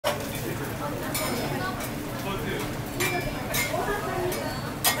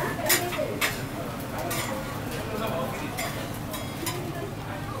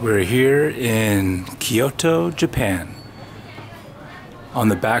We're here in Kyoto, Japan, on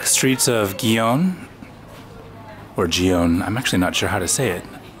the back streets of Gion, or Gion. I'm actually not sure how to say it.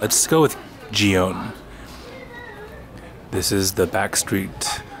 Let's go with Gion. This is the back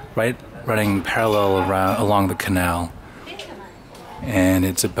street, right, running parallel along the canal, and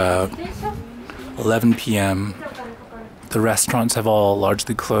it's about 11 p.m. The restaurants have all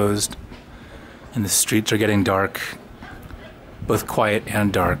largely closed, and the streets are getting dark. Both quiet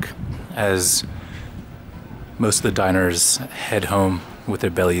and dark, as most of the diners head home with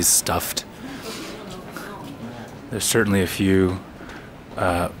their bellies stuffed. There's certainly a few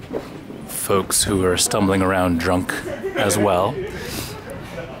folks who are stumbling around drunk as well.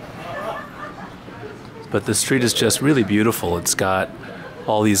 But the street is just really beautiful. It's got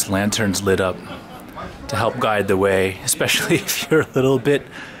all these lanterns lit up to help guide the way, especially if you're a little bit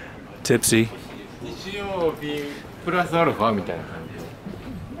tipsy. And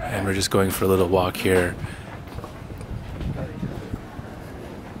we're just going for a little walk here.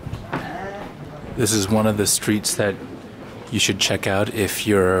 This is one of the streets that you should check out if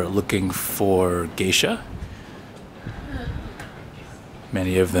you're looking for geisha.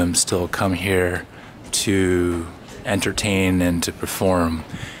 Many of them still come here to entertain and to perform.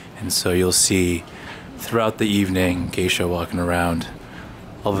 And so you'll see throughout the evening geisha walking around,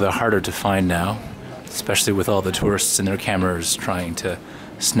 although they're harder to find now, especially with all the tourists and their cameras trying to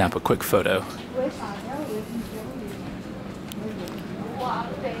snap a quick photo.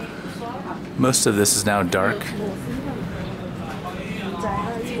 Most of this is now dark,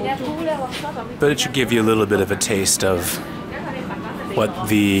 but it should give you a little bit of a taste of what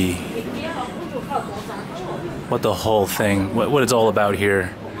the whole thing, what it's all about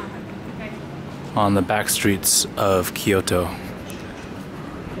here on the back streets of Kyoto.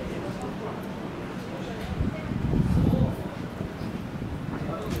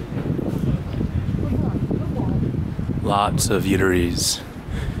 Lots of eateries.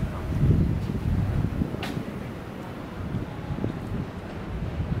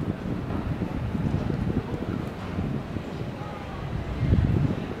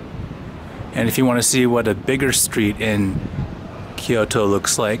 And if you want to see what a bigger street in Kyoto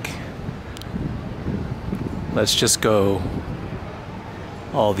looks like, let's just go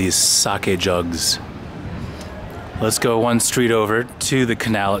all these sake jugs. Let's go one street over to the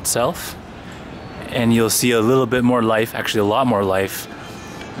canal itself, and you'll see a little bit more life, actually a lot more life.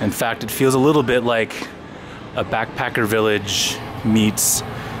 In fact, it feels a little bit like a backpacker village meets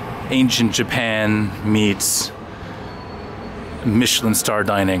ancient Japan meets Michelin star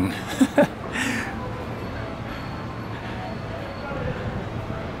dining.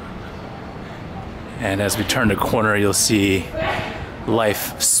 And as we turn the corner, you'll see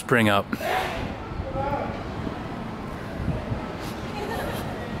life spring up.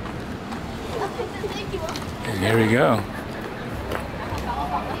 And here we go.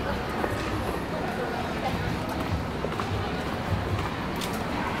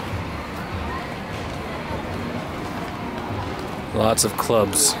 Lots of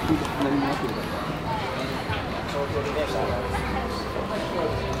clubs.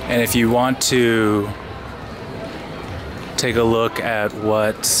 And if you want to take a look at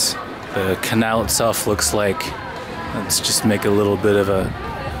what the canal itself looks like, let's just make a little bit of a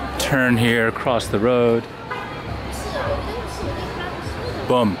turn here across the road.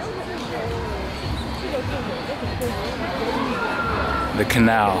 Boom. The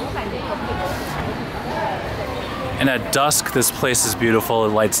canal. And at dusk, this place is beautiful. It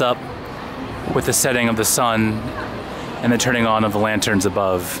lights up with the setting of the sun and the turning on of the lanterns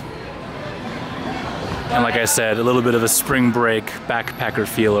above. And like I said, a little bit of a spring break backpacker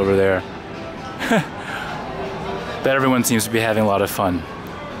feel over there. But everyone seems to be having a lot of fun.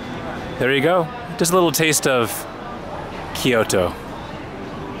 There you go. Just a little taste of Kyoto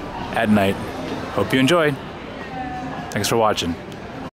at night. Hope you enjoyed. Thanks for watching.